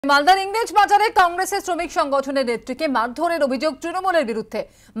মালদার ইংরেজ বাজারে কংগ্রেসের শ্রমিক সংগঠনের নেত্রীকে মারধরের অভিযোগ তৃণমূলের বিরুদ্ধে।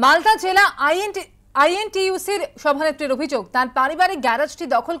 মালদা জেলা আইএনটিইউসির সভানেত্রীর অভিযোগ, তার পারিবারিক গ্যারেজটি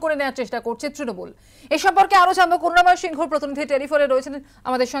দখল করে নেওয়ার চেষ্টা করছে তৃণমূল। এ সম্পর্কে আরো জানবো, করুণাময় সিংহর প্রতিনিধি টেলিফোনে রয়েছেন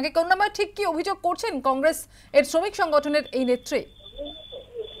আমাদের সঙ্গে। করুণাময়, ঠিক কি অভিযোগ করছেন কংগ্রেস এর শ্রমিক সংগঠনের এই নেত্রী?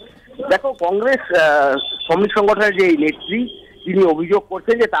 দেখো, কংগ্রেস শ্রমিক সংগঠনের যে নেত্রী, তিনি অভিযোগ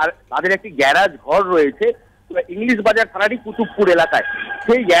করছেন যে তাদের একটি গ্যারাজ ঘর রয়েছে ইংলিশ বাজার থানারই কুতুবপুর এলাকায়।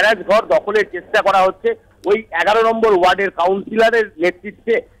 সেই গ্যারাজ ঘর দখলের চেষ্টা করা হচ্ছে। ওই 11 নম্বর ওয়ার্ডের কাউন্সিলরের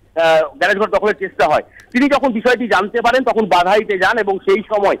নেতৃত্বে গ্যারাজ ঘর দখলের চেষ্টা হয়। তিনি যখন বিষয়টি জানতে পারেন তখন বাধা দিতে যান এবং সেই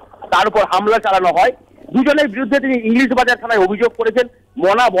সময় তার উপর হামলা চালানো হয়। দুজনের বিরুদ্ধে তিনি ইংলিশ বাজার থানায় অভিযোগ করেছেন।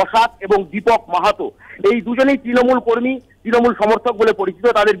 মনা বসাক এবং দীপক মাহাতো, এই দুজনেই তৃণমূল কর্মী, তৃণমূল সমর্থক বলে পরিচিত।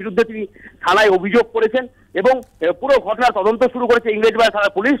 তাদের বিরুদ্ধে তিনি থানায় অভিযোগ করেছেন এবং পুরো ঘটনার তদন্ত শুরু করেছে ইংরেজ বাজার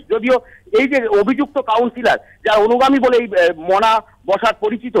থানার পুলিশ। যদিও এই যে অভিযুক্ত কাউন্সিলর, যার অনুগামী বলে এই মনা বসাক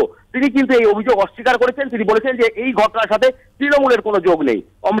পরিচিত, তিনি কিন্তু এই অভিযোগ অস্বীকার করেছেন। তিনি বলেছেন যে এই ঘটনার সাথে তৃণমূলের কোনো যোগ নেই।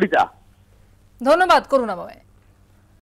 অমৃতা, ধন্যবাদ করুণাময়।